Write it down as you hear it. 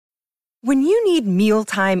When you need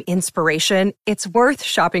mealtime inspiration, it's worth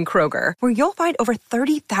shopping Kroger, where you'll find over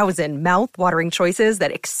 30,000 mouth-watering choices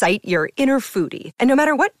that excite your inner foodie. And no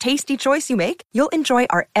matter what tasty choice you make, you'll enjoy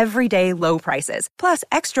our everyday low prices, plus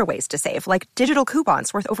extra ways to save, like digital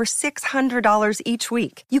coupons worth over $600 each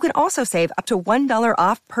week. You can also save up to $1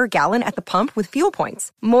 off per gallon at the pump with fuel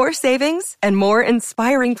points. More savings and more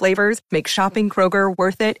inspiring flavors make shopping Kroger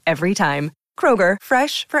worth it every time. Kroger,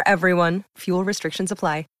 fresh for everyone. Fuel restrictions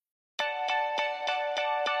apply.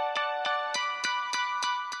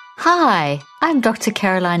 Hi, I'm Dr.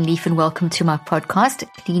 Caroline Leaf and welcome to my podcast,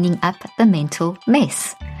 Cleaning Up the Mental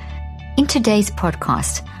Mess. In today's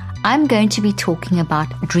podcast, I'm going to be talking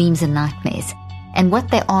about dreams and nightmares and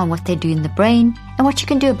what they are and what they do in the brain and what you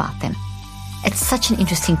can do about them. It's such an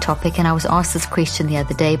interesting topic, and I was asked this question the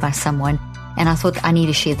other day by someone, and I thought I need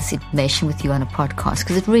to share this information with you on a podcast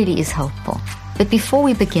because it really is helpful. But before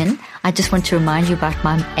we begin, I just want to remind you about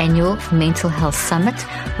my annual Mental Health Summit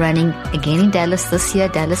running again in Dallas this year,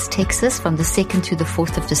 Dallas, Texas, from the 2nd to the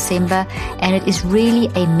 4th of December. And it is really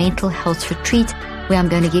a mental health retreat where I'm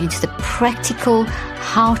going to get into the practical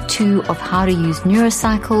how-to of how to use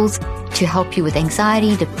neurocycles to help you with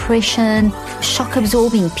anxiety, depression,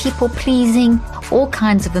 shock-absorbing, people-pleasing, all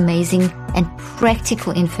kinds of amazing and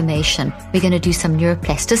practical information. We're going to do some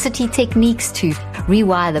neuroplasticity techniques to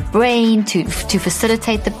rewire the brain, to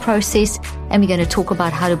facilitate the process. And we're going to talk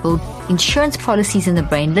about how to build insurance policies in the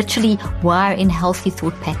brain, literally wire in healthy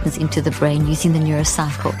thought patterns into the brain using the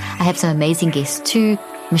neurocycle. I have some amazing guests too.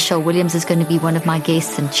 Michelle Williams is going to be one of my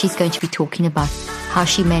guests, and she's going to be talking about how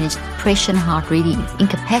she managed depression, how it really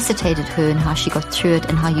incapacitated her, and how she got through it,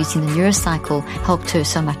 and how using the neurocycle helped her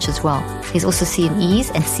so much as well. There's also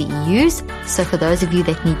CMEs and CEUs, so for those of you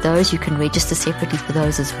that need those, you can register separately for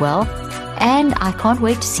those as well. And I can't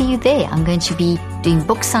wait to see you there. I'm going to be doing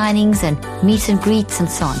book signings and meet and greets and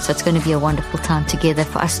so on, so it's going to be a wonderful time together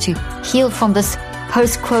for us to heal from this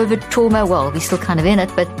post-COVID trauma. Well, we're still kind of in it,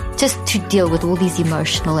 but just to deal with all these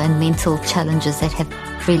emotional and mental challenges that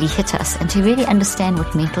have really hit us, and to really understand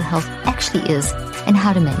what mental health actually is and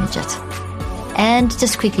how to manage it. And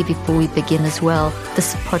just quickly before we begin as well,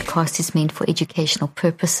 this podcast is meant for educational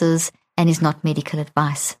purposes and is not medical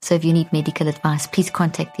advice. So if you need medical advice, please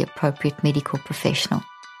contact the appropriate medical professional.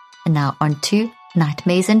 And now on to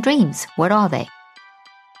nightmares and dreams. What are they?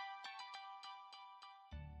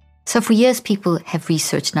 So for years, people have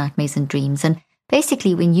researched nightmares and dreams. And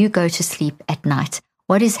basically, when you go to sleep at night,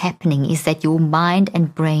 what is happening is that your mind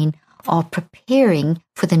and brain are preparing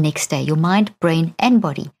for the next day. Your mind, brain, and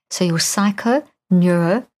body. So your psycho,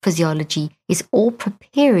 neurophysiology is all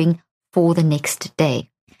preparing for the next day.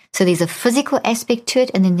 So there's a physical aspect to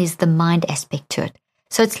it, and then there's the mind aspect to it.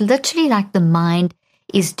 So it's literally like the mind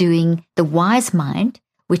is doing, the wise mind,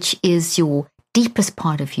 which is your deepest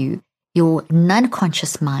part of you, your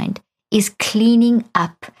non-conscious mind, is cleaning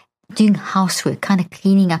up, doing housework, kind of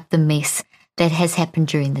cleaning up the mess that has happened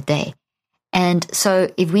during the day. And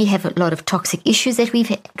so if we have a lot of toxic issues that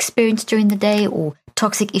we've experienced during the day, or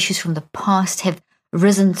toxic issues from the past have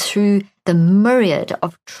risen through the myriad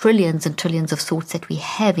of trillions and trillions of thoughts that we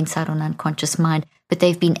have inside our unconscious mind, but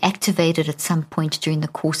they've been activated at some point during the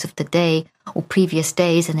course of the day or previous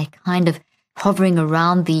days, and they're kind of hovering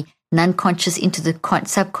around the non-conscious into the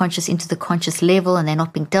subconscious into the conscious level, and they're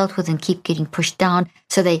not being dealt with and keep getting pushed down.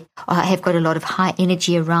 So they have got a lot of high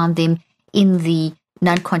energy around them in the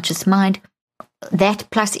non-conscious mind. That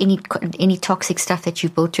plus any toxic stuff that you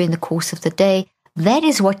built during the course of the day, that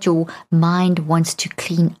is what your mind wants to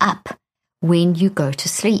clean up when you go to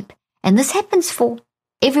sleep. And this happens for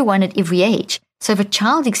everyone at every age. So if a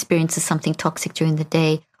child experiences something toxic during the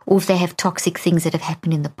day, or if they have toxic things that have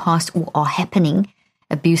happened in the past or are happening,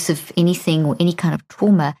 abusive anything or any kind of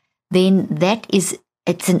trauma, then it's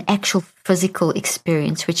an actual physical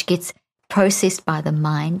experience which gets processed by the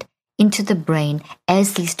mind into the brain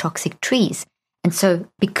as these toxic trees. And so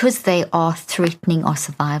because they are threatening our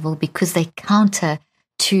survival, because they counter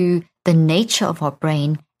to the nature of our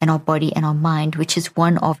brain and our body and our mind, which is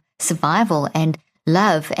one of survival and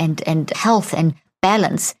love and health and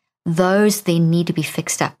balance, those then need to be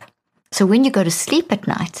fixed up. So when you go to sleep at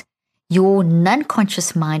night, your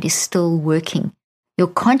non-conscious mind is still working. Your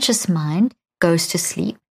conscious mind goes to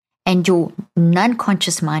sleep, and your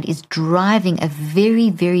non-conscious mind is driving a very,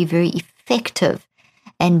 very, very effective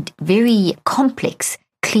and very complex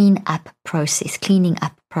cleaning up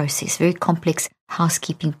process, very complex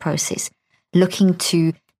housekeeping process, looking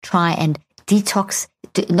to try and detox,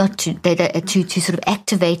 to sort of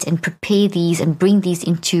activate and prepare these and bring these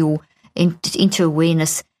into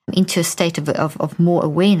awareness into a state of more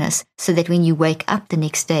awareness, so that when you wake up the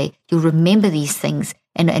next day, you'll remember these things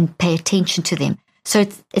and pay attention to them. So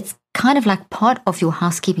it's kind of like part of your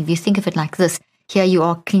housekeeping. If you think of it like this, here you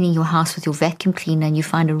are cleaning your house with your vacuum cleaner, and you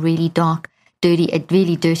find a really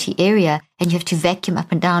really dirty area, and you have to vacuum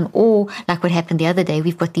up and down. Or like what happened the other day,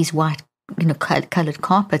 we've got these white, colored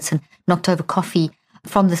carpets, and knocked over coffee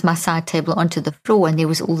from my side table onto the floor, and there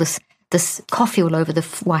was all this coffee all over the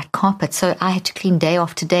white carpet. So I had to clean day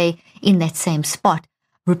after day in that same spot,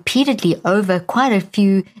 repeatedly over quite a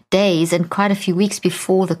few days and quite a few weeks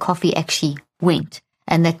before the coffee actually went,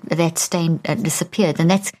 and that stain disappeared.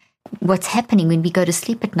 And that's what's happening when we go to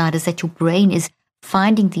sleep at night, is that your brain is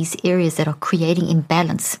finding these areas that are creating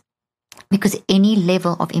imbalance, because any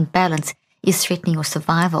level of imbalance is threatening your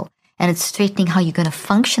survival, and it's threatening how you're going to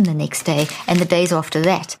function the next day and the days after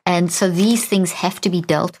that. And so these things have to be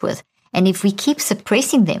dealt with. And if we keep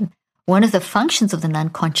suppressing them, one of the functions of the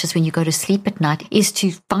non-conscious when you go to sleep at night is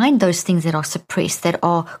to find those things that are suppressed, that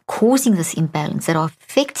are causing this imbalance, that are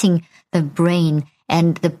affecting the brain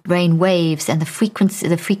and the brain waves and the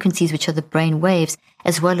frequencies which are the brain waves,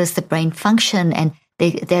 as well as the brain function, and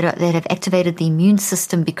that have activated the immune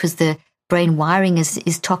system, because the brain wiring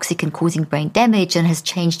is toxic and causing brain damage, and has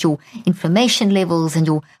changed your inflammation levels, and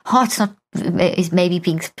your heart's is maybe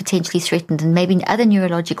being potentially threatened, and maybe other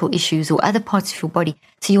neurological issues or other parts of your body.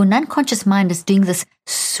 So your non-conscious mind is doing this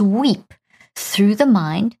sweep through the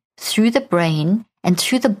mind, through the brain, and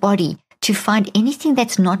through the body to find anything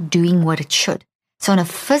that's not doing what it should. So on a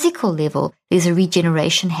physical level, there's a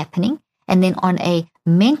regeneration happening. And then on a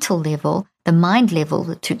mental level, the mind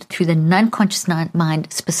level, through the non-conscious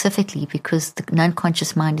mind specifically, because the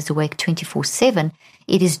non-conscious mind is awake 24/7,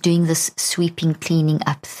 it is doing this sweeping, cleaning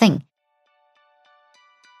up thing.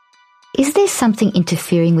 Is there something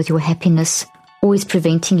interfering with your happiness, or is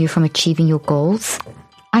preventing you from achieving your goals?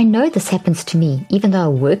 I know this happens to me, even though I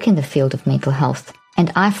work in the field of mental health,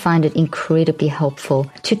 and I find it incredibly helpful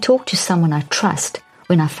to talk to someone I trust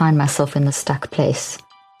when I find myself in a stuck place.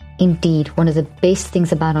 Indeed, one of the best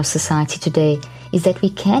things about our society today is that we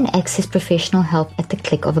can access professional help at the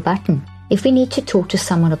click of a button. If we need to talk to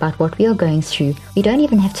someone about what we are going through, we don't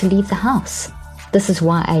even have to leave the house. This is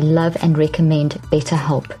why I love and recommend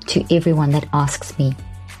BetterHelp to everyone that asks me.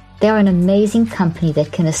 They are an amazing company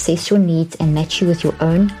that can assess your needs and match you with your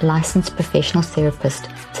own licensed professional therapist,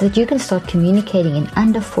 so that you can start communicating in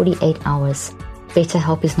under 48 hours.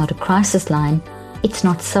 BetterHelp is not a crisis line. It's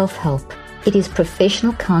not self-help. It is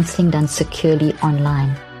professional counseling done securely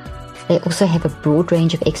online. They also have a broad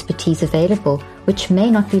range of expertise available, which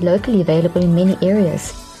may not be locally available in many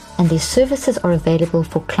areas, and their services are available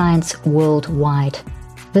for clients worldwide.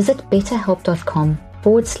 Visit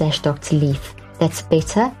betterhelp.com/Dr. Leaf. That's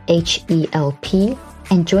better, HELP,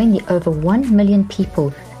 and join the over 1 million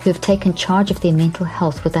people who have taken charge of their mental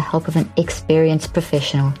health with the help of an experienced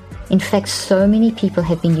professional. In fact, so many people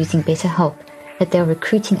have been using BetterHelp that they are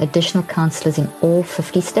recruiting additional counselors in all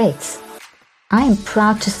 50 states. I am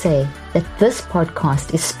proud to say that this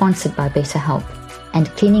podcast is sponsored by BetterHelp, and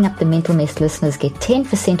Cleaning Up the Mental Mess listeners get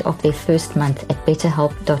 10% off their first month at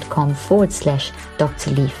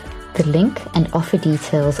betterhelp.com/Dr. Leaf. The link and offer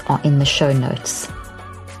details are in the show notes.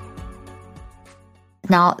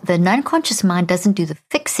 Now, the non-conscious mind doesn't do the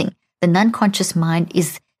fixing. The non-conscious mind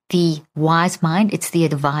is the wise mind. It's the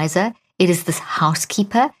advisor. It is this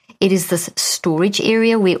housekeeper. It is this storage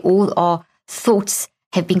area where all our thoughts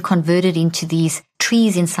have been converted into these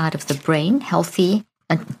trees inside of the brain, healthy,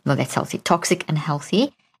 that's healthy, toxic and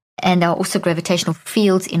healthy, and are also gravitational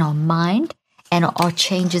fields in our mind, and are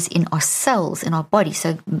changes in our cells, in our body.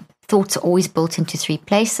 So thoughts are always built into three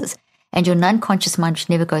places. And your non-conscious mind, which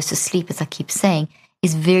never goes to sleep, as I keep saying,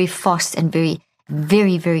 is very fast and very,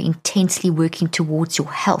 very, very intensely working towards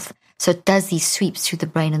your health. So it does these sweeps through the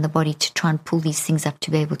brain and the body to try and pull these things up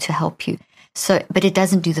to be able to help you. So, but it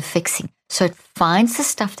doesn't do the fixing. So it finds the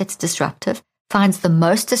stuff that's disruptive, finds the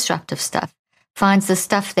most disruptive stuff, finds the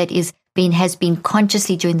stuff that has been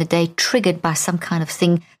consciously during the day triggered by some kind of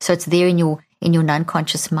thing. So it's there in your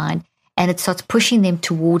non-conscious mind, and it starts pushing them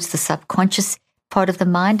towards the subconscious part of the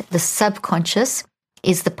mind. The subconscious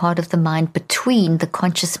is the part of the mind between the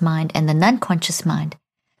conscious mind and the non-conscious mind.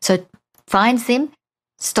 So it finds them,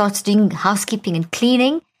 starts doing housekeeping and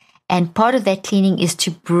cleaning, and part of that cleaning is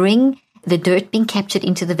to bring the dirt being captured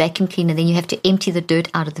into the vacuum cleaner. Then you have to empty the dirt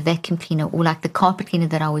out of the vacuum cleaner, or like the carpet cleaner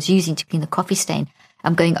that I was using to clean the coffee stain.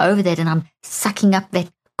 I'm going over that and I'm sucking up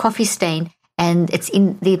that coffee stain, and it's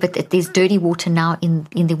in there, but there's dirty water now in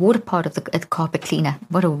the water part of the carpet cleaner.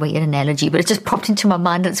 What a weird analogy, but it just popped into my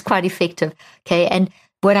mind and it's quite effective. Okay, and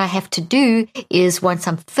what I have to do is once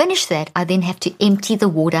I'm finished that, I then have to empty the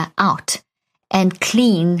water out and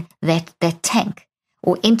clean that tank,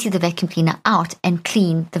 or empty the vacuum cleaner out and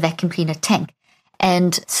clean the vacuum cleaner tank.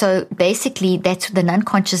 And so basically that's the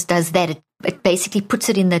non-conscious does that. It basically puts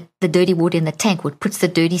it in the dirty water in the tank, or it puts the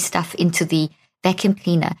dirty stuff into the vacuum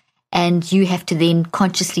cleaner. And you have to then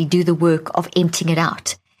consciously do the work of emptying it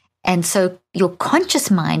out. And so your conscious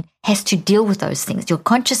mind has to deal with those things. Your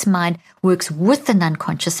conscious mind works with the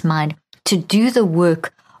non-conscious mind to do the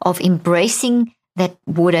work of embracing that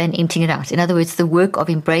water and emptying it out. In other words, the work of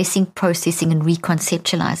embracing, processing, and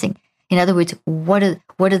reconceptualizing. In other words, what are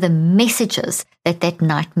the messages that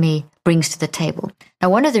nightmare brings to the table? Now,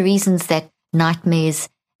 one of the reasons that nightmares,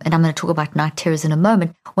 and I'm going to talk about night terrors in a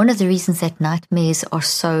moment, one of the reasons that nightmares are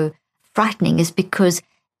so frightening is because,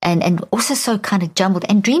 and also so kind of jumbled,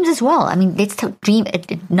 and dreams as well. I mean,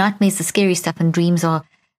 nightmares, the scary stuff, and dreams are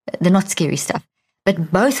the not scary stuff.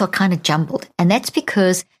 But both are kind of jumbled. And that's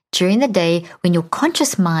because during the day, when your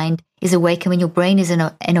conscious mind is awake and when your brain is in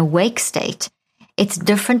an awake state, it's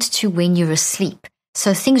different to when you're asleep.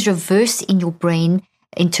 So things reverse in your brain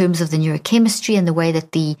in terms of the neurochemistry and the way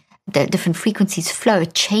that the different frequencies flow.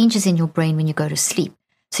 It changes in your brain when you go to sleep.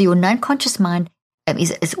 So your non-conscious mind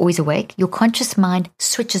is always awake. Your conscious mind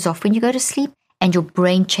switches off when you go to sleep, and your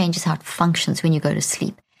brain changes how it functions when you go to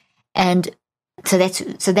sleep. And so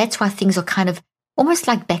that's why things are kind of almost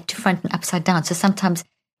like back to front and upside down. So sometimes,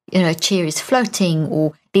 a chair is floating,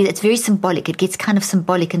 or it's very symbolic. It gets kind of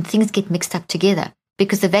symbolic, and things get mixed up together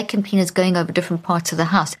because the vacuum cleaner is going over different parts of the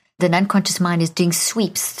house. The unconscious mind is doing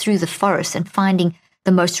sweeps through the forest and finding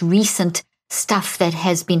the most recent stuff that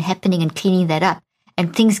has been happening and cleaning that up.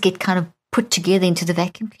 And things get kind of put together into the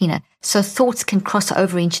vacuum cleaner. So thoughts can cross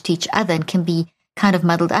over into each other and can be kind of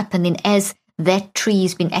muddled up. And then as that tree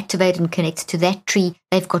has been activated and connected to that tree,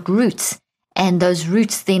 they've got roots. And those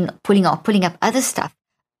roots then pulling up other stuff.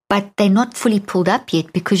 But they're not fully pulled up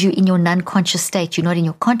yet because you're in your non-conscious state. You're not in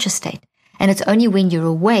your conscious state. And it's only when you're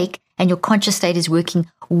awake and your conscious state is working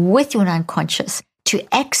with your non-conscious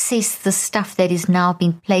to access the stuff that is now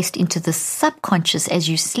being placed into the subconscious as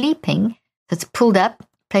you're sleeping. That's pulled up,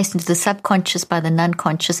 placed into the subconscious by the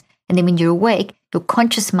non-conscious. And then when you're awake, your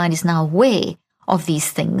conscious mind is now aware of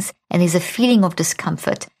these things. And there's a feeling of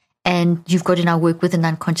discomfort. And you've got to now work with the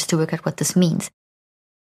non-conscious to work out what this means.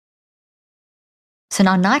 So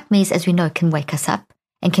now nightmares, as we know, can wake us up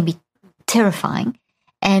and can be terrifying.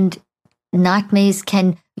 And nightmares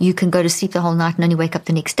you can go to sleep the whole night and only wake up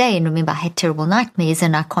the next day and remember I had terrible nightmares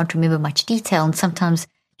and I can't remember much detail. And sometimes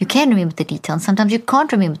you can remember the detail and sometimes you can't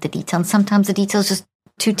remember the detail. And sometimes the detail is just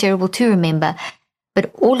too terrible to remember.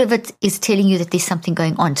 But all of it is telling you that there's something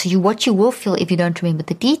going on. So what you will feel if you don't remember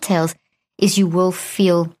the details is you will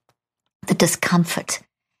feel the discomfort.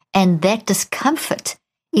 And that discomfort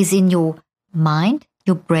is in your mind,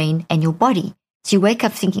 your brain, and your body. So you wake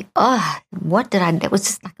up thinking, that was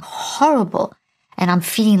just like horrible. And I'm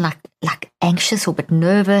feeling like anxious or a bit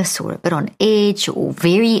nervous or a bit on edge or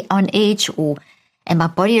very on edge and my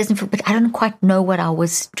body doesn't feel, but I don't quite know what I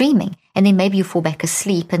was dreaming. And then maybe you fall back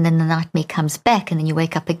asleep and then the nightmare comes back and then you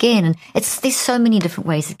wake up again. And there's so many different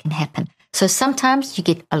ways it can happen. So sometimes you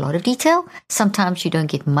get a lot of detail. Sometimes you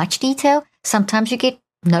don't get much detail. Sometimes you get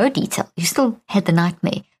no detail. You still had the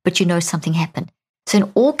nightmare, but you know something happened. So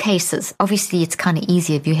in all cases, obviously it's kind of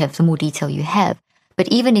easier if you have the more detail you have. But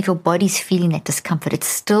even if your body's feeling that discomfort, it's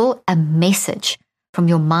still a message from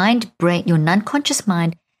your mind, brain, your non-conscious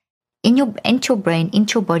mind, into your brain,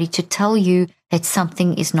 into your body to tell you that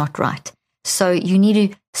something is not right. So you need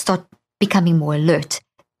to start becoming more alert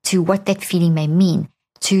to what that feeling may mean,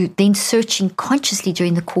 to then searching consciously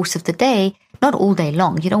during the course of the day, not all day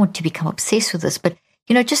long. You don't want to become obsessed with this, but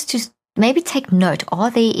just to maybe take note, are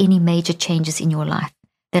there any major changes in your life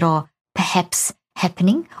that are perhaps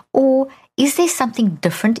happening? Or is there something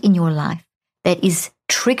different in your life that is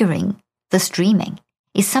triggering this dreaming?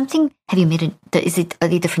 Are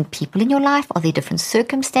there different people in your life? Are there different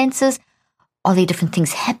circumstances? Are there different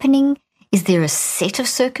things happening? Is there a set of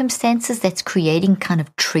circumstances that's creating kind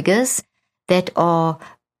of triggers that are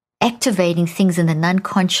activating things in the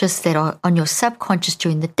non-conscious that are on your subconscious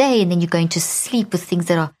during the day, and then you're going to sleep with things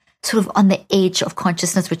that are sort of on the edge of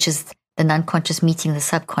consciousness, which is the non-conscious meeting the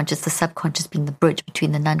subconscious being the bridge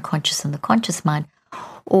between the non-conscious and the conscious mind,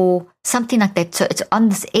 or something like that. So it's on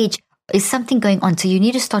this edge. Is something going on? So you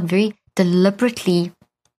need to start very deliberately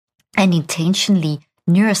and intentionally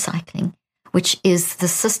neurocycling, which is the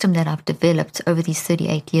system that I've developed over these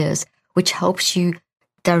 38 years, which helps you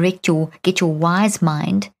get your wise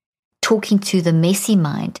mind talking to the messy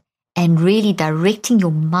mind and really directing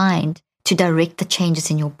your mind to direct the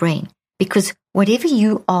changes in your brain. Because whatever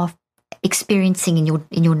you are experiencing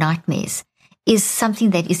in your nightmares is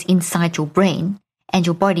something that is inside your brain and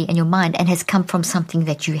your body and your mind and has come from something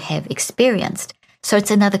that you have experienced. So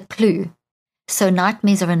it's another clue. So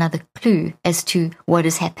nightmares are another clue as to what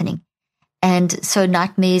is happening. And so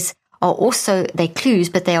nightmares are also, they're clues,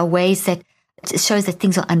 but they are ways that it shows that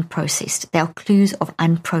things are unprocessed. They are clues of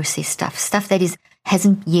unprocessed stuff that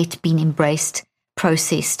hasn't yet been embraced,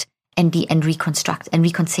 processed, and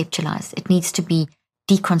reconceptualized. It needs to be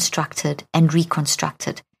deconstructed and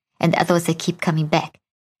reconstructed. And otherwise they keep coming back.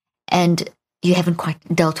 And you haven't quite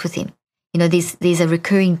dealt with them. There's a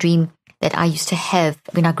recurring dream that I used to have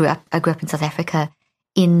when I grew up. I grew up in South Africa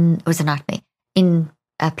it was a nightmare, in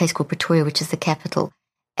a place called Pretoria, which is the capital.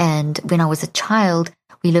 And when I was a child,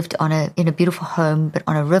 we lived in a beautiful home, but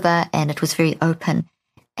on a river, and it was very open.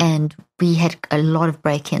 And we had a lot of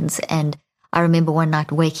break-ins. And I remember one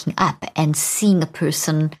night waking up and seeing a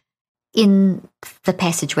person in the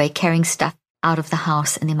passageway carrying stuff out of the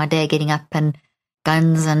house, and then my dad getting up and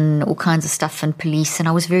guns and all kinds of stuff and police. And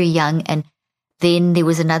I was very young. And then there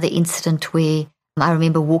was another incident where I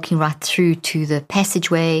remember walking right through to the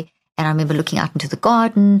passageway, and I remember looking out into the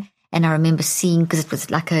garden, and I remember seeing, because it was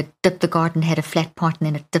like a dip, the garden had a flat part and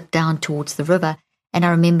then it dipped down towards the river. And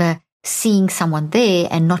I remember seeing someone there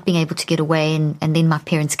and not being able to get away. And then my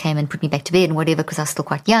parents came and put me back to bed and whatever, because I was still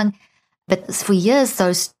quite young. But for years,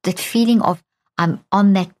 that feeling of I'm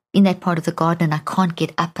in that part of the garden and I can't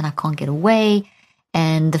get up and I can't get away.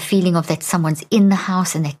 And the feeling of that someone's in the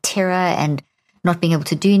house and that terror and not being able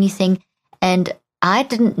to do anything. And I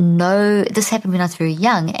didn't know, this happened when I was very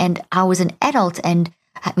young, and I was an adult, and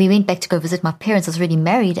we went back to go visit my parents. I was already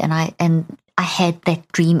married, and I had that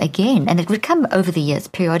dream again, and it would come over the years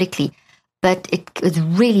periodically, but it was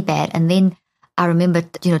really bad. And then I remember,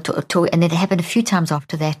 and it happened a few times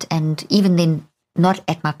after that, and even then, not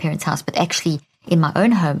at my parents' house, but actually in my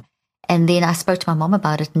own home. And then I spoke to my mom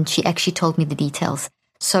about it, and she actually told me the details.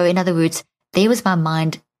 So in other words, there was my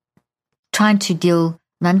mind trying to deal,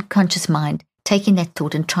 an unconscious mind, taking that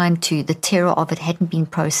thought and the terror of it hadn't been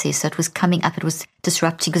processed. So it was coming up, it was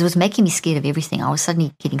disrupting, because it was making me scared of everything. I was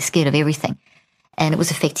suddenly getting scared of everything. And it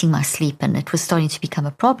was affecting my sleep, and it was starting to become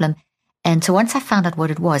a problem. And so once I found out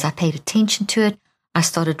what it was, I paid attention to it. I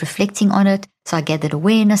started reflecting on it. So I gathered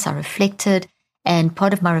awareness, I reflected. And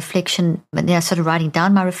part of my reflection, then I started writing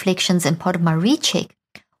down my reflections, and part of my recheck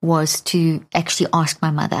was to actually ask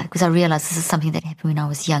my mother, because I realized this is something that happened when I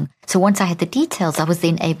was young. So once I had the details, I was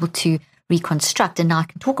then able to reconstruct, and now I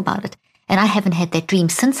can talk about it. And I haven't had that dream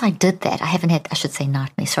since I did that. I haven't had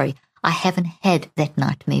that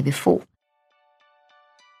nightmare before.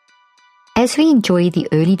 As we enjoy the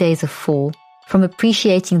early days of fall, from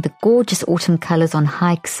appreciating the gorgeous autumn colors on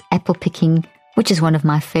hikes, apple picking, which is one of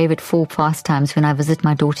my favorite fall pastimes when I visit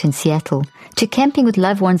my daughter in Seattle, to camping with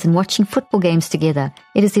loved ones and watching football games together,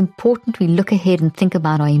 it is important we look ahead and think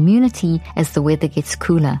about our immunity as the weather gets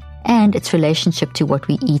cooler, and its relationship to what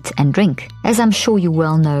we eat and drink. As I'm sure you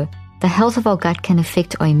well know, the health of our gut can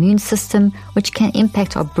affect our immune system, which can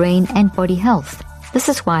impact our brain and body health. This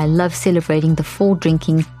is why I love celebrating the fall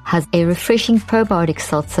drinking has a refreshing probiotic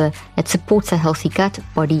seltzer that supports a healthy gut,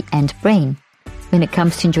 body, and brain. When it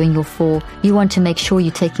comes to enjoying your fall, you want to make sure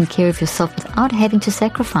you're taking care of yourself without having to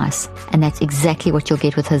sacrifice. And that's exactly what you'll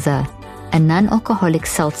get with Hazar, a non-alcoholic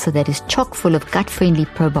seltzer that is chock full of gut-friendly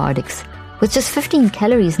probiotics. With just 15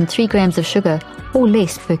 calories and 3 grams of sugar, or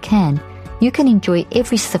less per can, you can enjoy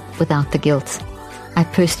every sip without the guilt. I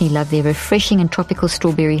personally love their refreshing and tropical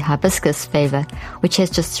strawberry hibiscus flavor, which has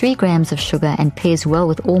just 3 grams of sugar and pairs well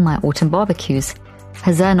with all my autumn barbecues.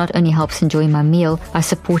 Hazar not only helps enjoy my meal by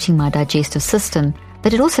supporting my digestive system,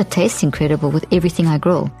 but it also tastes incredible with everything I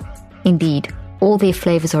grill. Indeed, all their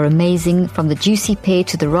flavors are amazing, from the juicy pear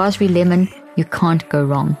to the raspberry lemon. You can't go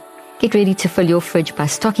wrong. Get ready to fill your fridge by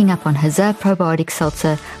stocking up on Hazar Probiotic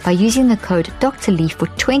Seltzer by using the code Dr. Leaf for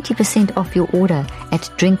 20% off your order at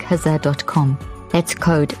drinkhazar.com. That's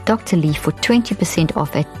code Dr. Leaf for 20%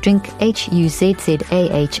 off at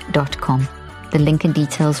drinkhuzah.com. The link and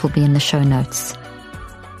details will be in the show notes.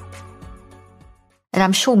 And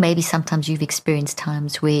I'm sure maybe sometimes you've experienced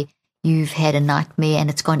times where you've had a nightmare and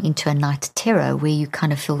it's gone into a night terror where you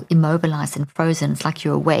kind of feel immobilized and frozen. It's like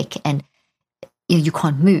you're awake and you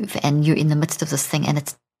can't move and you're in the midst of this thing, and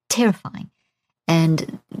it's terrifying.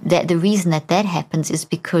 And that the reason that happens is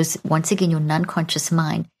because, once again, your non-conscious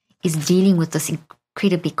mind is dealing with this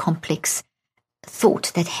incredibly complex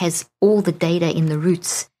thought that has all the data in the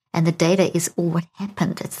roots, and the data is all what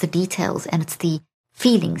happened. It's the details, and it's the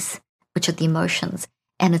feelings, which are the emotions,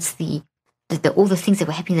 and it's the all the things that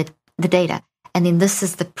were happening, the data. And then this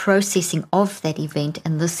is the processing of that event,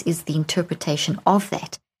 and this is the interpretation of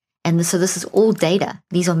that. And so this is all data.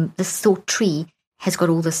 This thought tree has got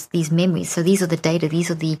all these memories. So these are the data.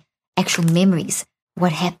 These are the actual memories.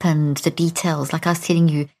 What happened, the details. Like I was telling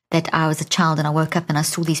you that I was a child and I woke up and I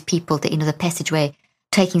saw these people at the end of the passageway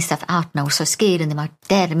taking stuff out, and I was so scared. And then I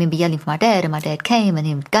remember yelling for my dad, and my dad came, and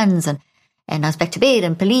then with guns, and I was back to bed,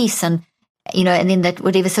 and police, and and then that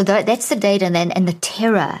whatever. So that's the data, and the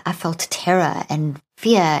terror. I felt terror and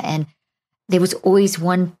fear, and there was always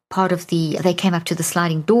one part of they came up to the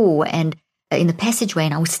sliding door and in the passageway,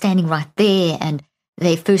 and I was standing right there, and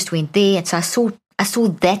they first went there, and so I saw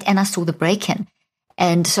that, and I saw the break-in.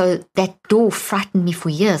 And so that door frightened me for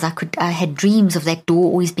years. I had dreams of that door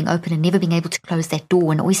always being open and never being able to close that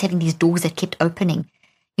door, and always having these doors that kept opening.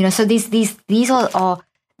 So these are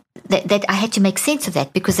that I had to make sense of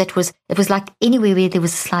that, because it was like anywhere where there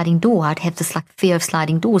was a sliding door, I'd have this like fear of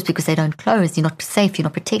sliding doors because they don't close. You're not safe. You're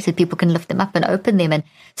not protected. People can lift them up and open them. And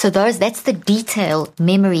so that's the detailed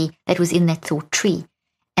memory that was in that thought tree.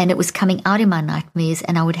 And it was coming out in my nightmares,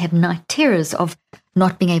 and I would have night terrors of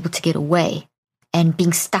not being able to get away and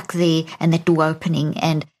being stuck there, and that door opening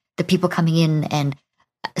and the people coming in. And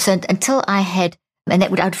so until I had, and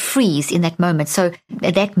I'd freeze in that moment. So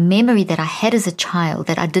that memory that I had as a child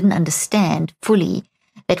that I didn't understand fully,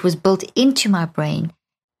 that was built into my brain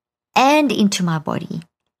and into my body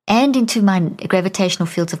and into my gravitational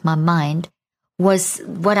fields of my mind, was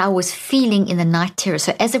what I was feeling in the night terror.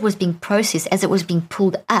 So as it was being processed, as it was being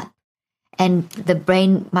pulled up, and the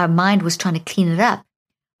brain, my mind was trying to clean it up,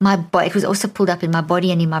 it was also pulled up in my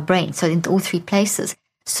body and in my brain, so in all three places.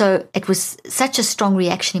 So it was such a strong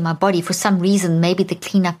reaction in my body. For some reason, maybe the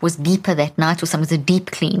cleanup was deeper that night, or something was a deep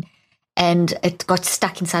clean, and it got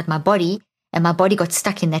stuck inside my body, and my body got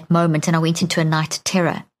stuck in that moment, and I went into a night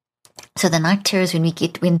terror. So the night terror is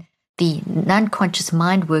when the non-conscious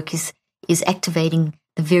mind work is activating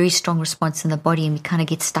the very strong response in the body, and we kind of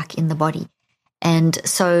get stuck in the body. And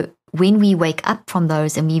so when we wake up from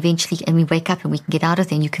those, and we wake up and we can get out of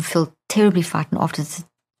there, and you can feel terribly frightened after. It's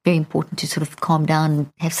very important to sort of calm down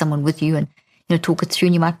and have someone with you and talk it through,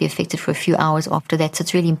 and you might be affected for a few hours after that. So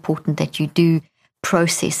it's really important that you do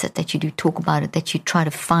process it, that you do talk about it, that you try to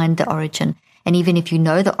find the origin. And even if you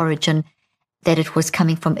know the origin, that it was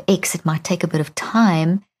coming from X, it might take a bit of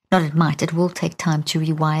time. It will take time to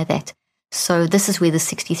rewire that. So this is where the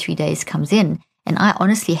 63 days comes in. And I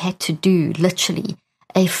honestly had to do literally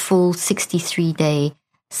a full 63-day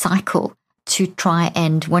cycle to try,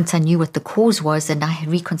 and once I knew what the cause was, and I had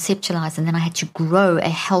reconceptualized, and then I had to grow a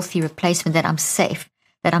healthy replacement, that I'm safe,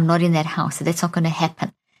 that I'm not in that house, that that's not going to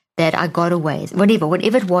happen, that I got away,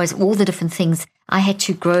 whatever it was, all the different things. I had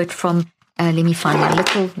to grow it from, let me find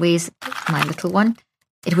where's my little one?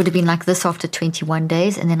 It would have been like this after 21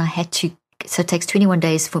 days, and then I had to, so it takes 21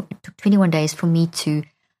 days for me to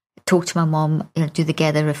talk to my mom, do the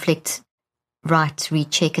gather, reflect, write,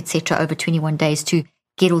 recheck, etc. over 21 days to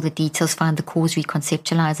get all the details, find the cause,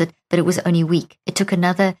 reconceptualize it. But it was only a week. It took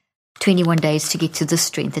another 21 days to get to this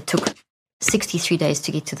strength. It took 63 days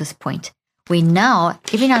to get to this point. Where now,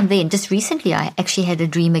 every now and then, just recently, I actually had a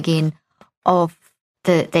dream again of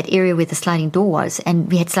that area where the sliding door was,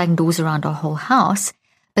 and we had sliding doors around our whole house.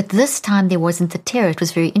 But this time there wasn't the terror. It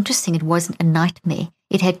was very interesting. It wasn't a nightmare.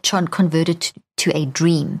 It had converted to a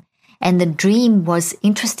dream. And the dream was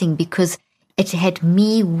interesting because it had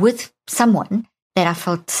me with someone that I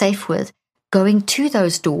felt safe with, going to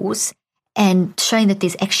those doors and showing that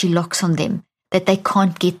there's actually locks on them, that they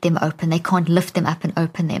can't get them open. They can't lift them up and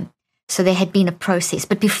open them. So there had been a process.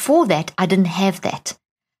 But before that, I didn't have that.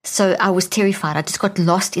 So I was terrified. I just got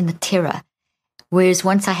lost in the terror. Whereas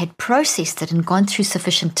once I had processed it and gone through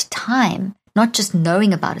sufficient time, not just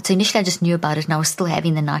knowing about it. So initially I just knew about it and I was still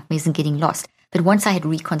having the nightmares and getting lost. But once I had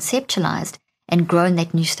reconceptualized and grown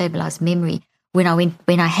that new stabilized memory, when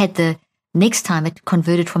I had the next time, it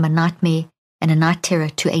converted from a nightmare and a night terror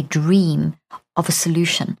to a dream of a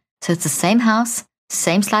solution. So it's the same house,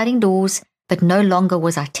 same sliding doors, but no longer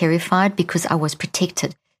was I terrified because I was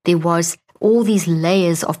protected. There was all these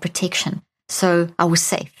layers of protection. So I was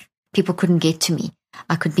safe. People couldn't get to me.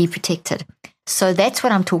 I could be protected. So that's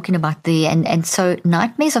what I'm talking about there. And so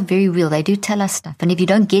nightmares are very real. They do tell us stuff. And if you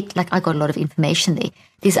don't get, like I got a lot of information there.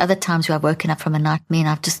 There's other times where I've woken up from a nightmare and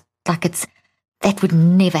I've just, that would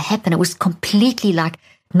never happen. It was completely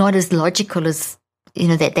not as logical as,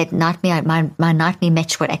 that nightmare. My nightmare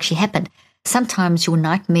matched what actually happened. Sometimes your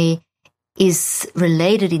nightmare is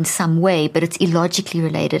related in some way, but it's illogically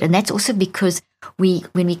related. And that's also because when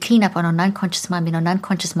we clean up on our non-conscious mind, when our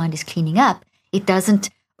non-conscious mind is cleaning up, it doesn't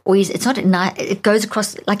always, it's not, it goes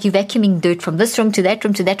across like you're vacuuming dirt from this room to that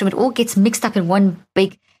room to that room. It all gets mixed up in one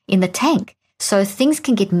big, in the tank. So things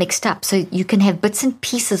can get mixed up. So you can have bits and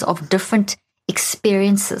pieces of different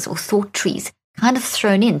experiences or thought trees kind of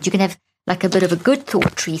thrown in. You can have like a bit of a good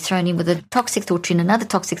thought tree thrown in with a toxic thought tree and another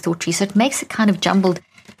toxic thought tree. So it makes a kind of jumbled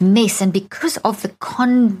mess. And because of the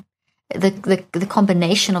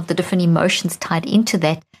combination of the different emotions tied into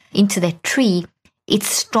that tree, it's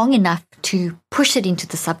strong enough to push it into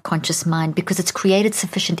the subconscious mind because it's created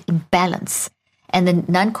sufficient imbalance. And the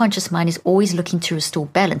non-conscious mind is always looking to restore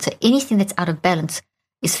balance. So anything that's out of balance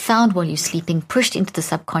is found while you're sleeping, pushed into the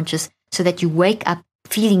subconscious so that you wake up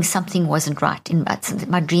feeling something wasn't right. In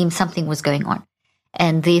my dream, something was going on.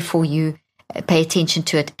 And therefore you pay attention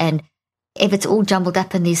to it. And if it's all jumbled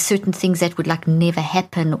up and there's certain things that would like never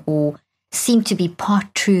happen or seem to be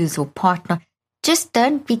part truths or part not, just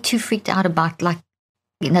don't be too freaked out about like,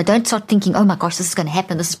 don't start thinking, oh my gosh, this is going to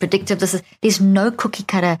happen. This is predictive. There's no cookie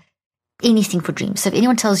cutter anything for dreams. So if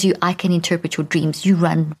anyone tells you I can interpret your dreams, you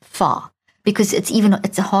run far because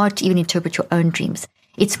it's hard to even interpret your own dreams.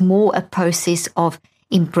 It's more a process of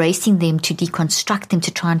embracing them, to deconstruct them,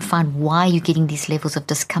 to try and find why you're getting these levels of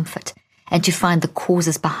discomfort and to find the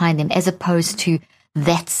causes behind them, as opposed to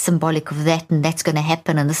that's symbolic of that and that's going to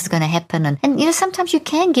happen and this is going to happen. And sometimes you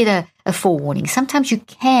can get a forewarning. Sometimes you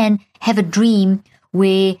can have a dream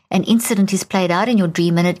where an incident is played out in your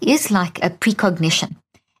dream and it is like a precognition.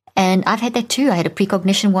 And I've had that too. I had a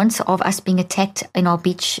precognition once of us being attacked in our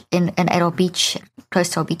beach, at our beach, close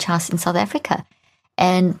to our beach house in South Africa.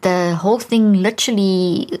 And the whole thing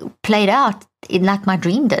literally played out in like my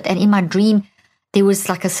dream did. And in my dream, there was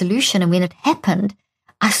like a solution. And when it happened,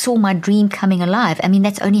 I saw my dream coming alive. I mean,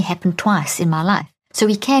 that's only happened twice in my life. So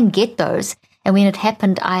we can get those. And when it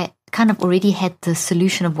happened, I kind of already had the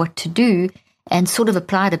solution of what to do and sort of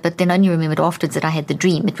applied it, but then only remembered afterwards that I had the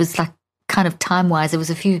dream. It was like kind of time-wise, it was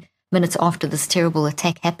a few minutes after this terrible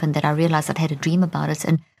attack happened that I realized I'd had a dream about it.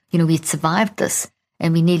 And, we had survived this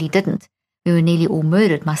and we nearly didn't. We were nearly all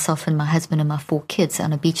murdered, myself and my husband and my 4 kids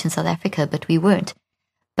on a beach in South Africa, but we weren't.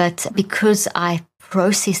 But because I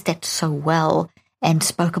processed that so well and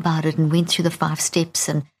spoke about it and went through the 5 steps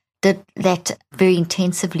and did that very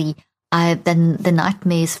intensively, then the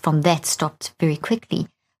nightmares from that stopped very quickly.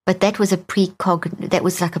 But that was that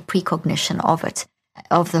was like a precognition of it,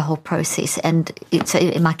 of the whole process. And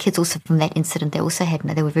my kids also from that incident, they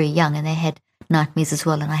were very young and they had nightmares as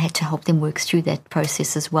well. And I had to help them work through that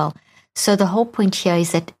process as well. So the whole point here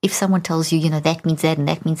is that if someone tells you, that means that and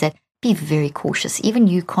that means that, be very cautious. Even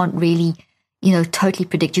you can't really, totally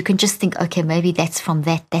predict. You can just think, okay, maybe that's from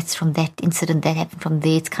that incident, that happened from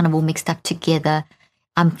there. It's kind of all mixed up together.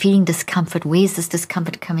 I'm feeling discomfort. Where's this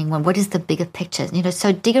discomfort coming from? What is the bigger picture?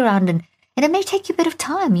 So dig around and it may take you a bit of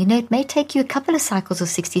time. It may take you a couple of cycles of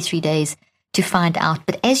 63 days to find out.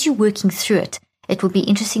 But as you're working through it, it will be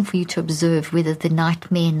interesting for you to observe whether the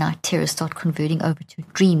nightmare and night terrors start converting over to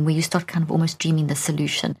a dream where you start kind of almost dreaming the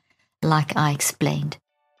solution, like I explained.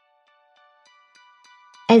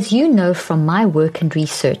 As you know from my work and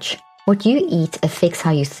research, what you eat affects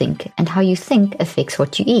how you think, and how you think affects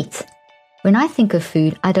what you eat. When I think of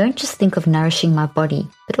food, I don't just think of nourishing my body,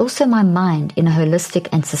 but also my mind in a holistic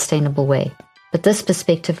and sustainable way. But this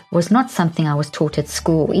perspective was not something I was taught at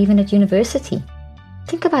school or even at university.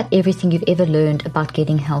 Think about everything you've ever learned about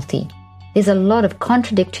getting healthy. There's a lot of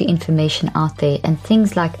contradictory information out there, and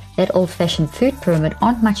things like that old-fashioned food pyramid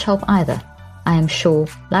aren't much help either. I am sure,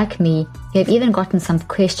 like me, you have even gotten some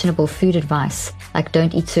questionable food advice, like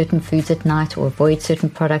don't eat certain foods at night or avoid certain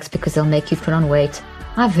products because they'll make you put on weight.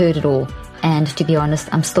 I've heard it all. And to be honest,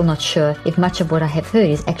 I'm still not sure if much of what I have heard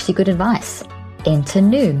is actually good advice. Enter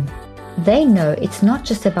Noom. They know it's not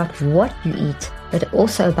just about what you eat, but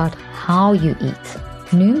also about how you eat.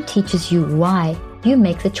 Noom teaches you why you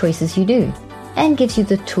make the choices you do and gives you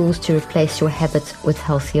the tools to replace your habits with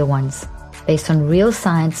healthier ones. Based on real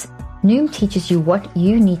science, Noom teaches you what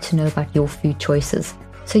you need to know about your food choices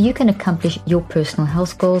so you can accomplish your personal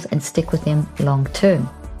health goals and stick with them long term.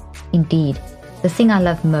 Indeed, the thing I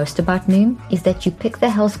love most about Noom is that you pick the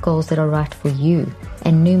health goals that are right for you,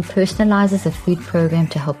 and Noom personalizes a food program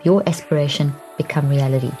to help your aspiration become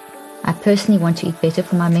reality. I personally want to eat better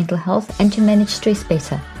for my mental health and to manage stress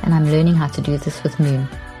better, and I'm learning how to do this with Noom.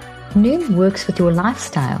 Noom works with your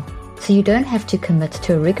lifestyle, so you don't have to commit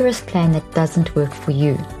to a rigorous plan that doesn't work for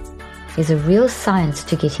you. There's a real science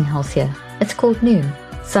to getting healthier. It's called Noom.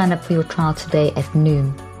 Sign up for your trial today at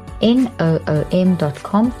Noom.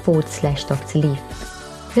 noom.com/Dr. Leaf.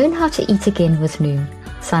 Learn how to eat again with Noom.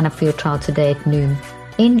 Sign up for your trial today at Noom.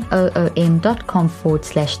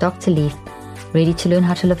 noom.com/Dr. Leaf. Ready to learn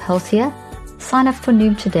how to live healthier? Sign up for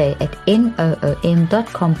Noom today at noom.com/Dr.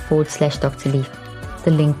 Leaf.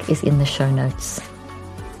 The link is in the show notes.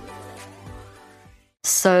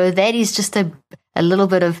 So that is just a little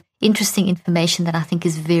bit of interesting information that I think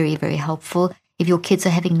is very, very helpful. If your kids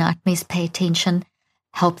are having nightmares, pay attention,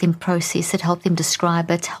 help them process it, help them describe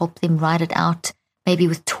it, help them write it out, maybe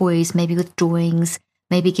with toys, maybe with drawings,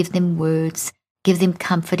 maybe give them words, give them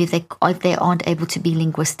comfort if they aren't able to be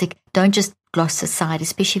linguistic. Don't just gloss aside,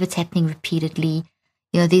 especially if it's happening repeatedly.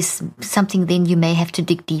 There's something then you may have to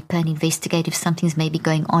dig deeper and investigate if something's maybe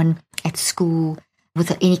going on at school,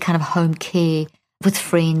 with any kind of home care, with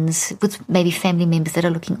friends, with maybe family members that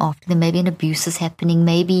are looking after them. Maybe an abuse is happening.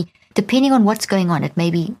 Maybe, depending on what's going on, it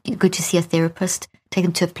may be good to see a therapist. Take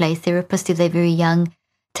them to a play therapist if they're very young.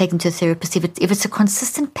 Take them to a therapist. If it's a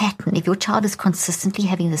consistent pattern, if your child is consistently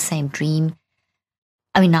having the same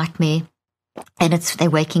nightmare, and they're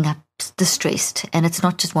waking up distressed, and it's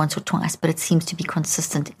not just once or twice, but it seems to be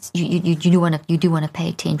consistent. You do want to pay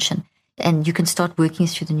attention, and you can start working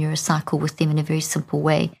through the neurocycle with them in a very simple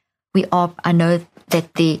way. I know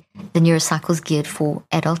that the neurocycle is geared for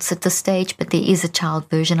adults at this stage, but there is a child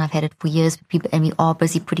version. I've had it for years, and we are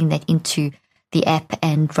busy putting that into the app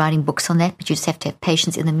and writing books on that, but you just have to have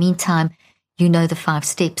patience. In the meantime, the 5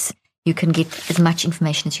 steps. You can get as much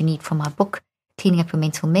information as you need from my book, Cleaning Up Your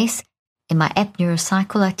Mental Mess. In my app,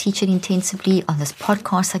 Neurocycle, I teach it intensively. On this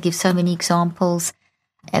podcast, I give so many examples.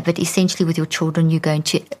 But essentially with your children, you're going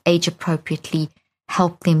to age appropriately,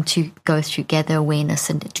 help them to go through, gather awareness,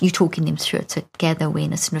 and you're talking them through it. So gather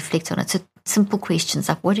awareness and reflect on it. So simple questions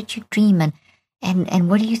like, what did you dream? And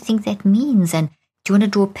what do you think that means? And do you want to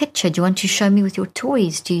draw a picture? Do you want to show me with your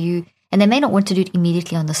toys? And they may not want to do it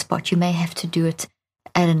immediately on the spot. You may have to do it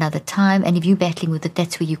at another time. And if you're battling with it,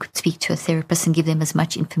 that's where you could speak to a therapist and give them as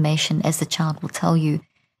much information as the child will tell you.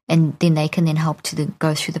 And then they can then help to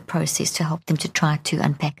go through the process to help them to try to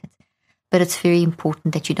unpack it. But it's very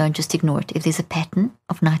important that you don't just ignore it. If there's a pattern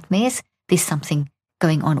of nightmares, there's something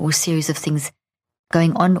going on, or a series of things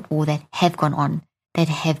going on, or that have gone on, that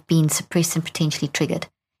have been suppressed and potentially triggered,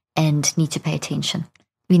 and need to pay attention.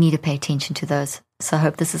 We need to pay attention to those. So I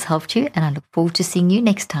hope this has helped you, and I look forward to seeing you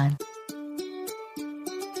next time.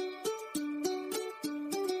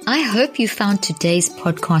 I hope you found today's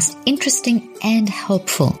podcast interesting and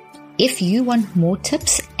helpful. If you want more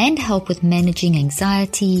tips and help with managing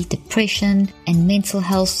anxiety, depression, and mental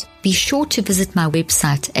health, be sure to visit my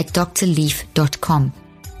website at drleaf.com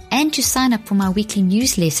and to sign up for my weekly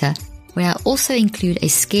newsletter, where I also include a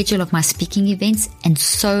schedule of my speaking events and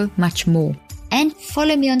so much more. And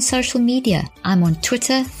follow me on social media. I'm on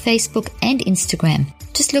Twitter, Facebook, and Instagram.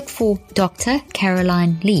 Just look for Dr.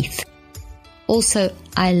 Caroline Leaf. Also,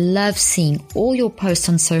 I love seeing all your posts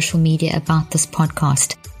on social media about this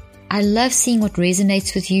podcast. I love seeing what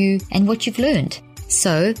resonates with you and what you've learned.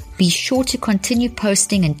 So be sure to continue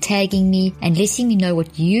posting and tagging me and letting me know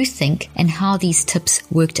what you think and how these tips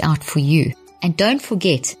worked out for you. And don't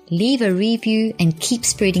forget, leave a review and keep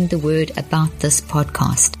spreading the word about this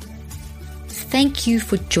podcast. Thank you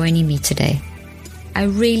for joining me today. I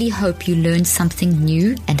really hope you learned something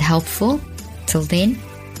new and helpful. Till then,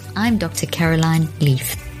 I'm Dr. Caroline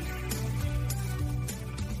Leaf.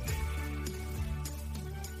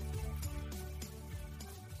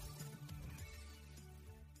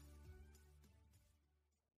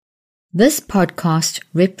 This podcast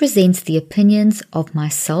represents the opinions of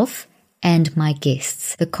myself and my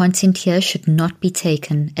guests. The content here should not be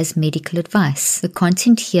taken as medical advice. The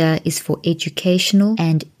content here is for educational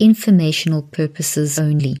and informational purposes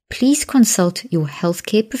only. Please consult your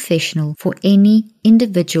healthcare professional for any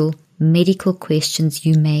individual medical questions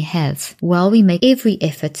you may have. While we make every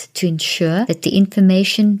effort to ensure that the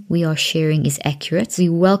information we are sharing is accurate, we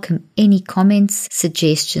welcome any comments,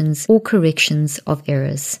 suggestions, or corrections of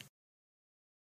errors.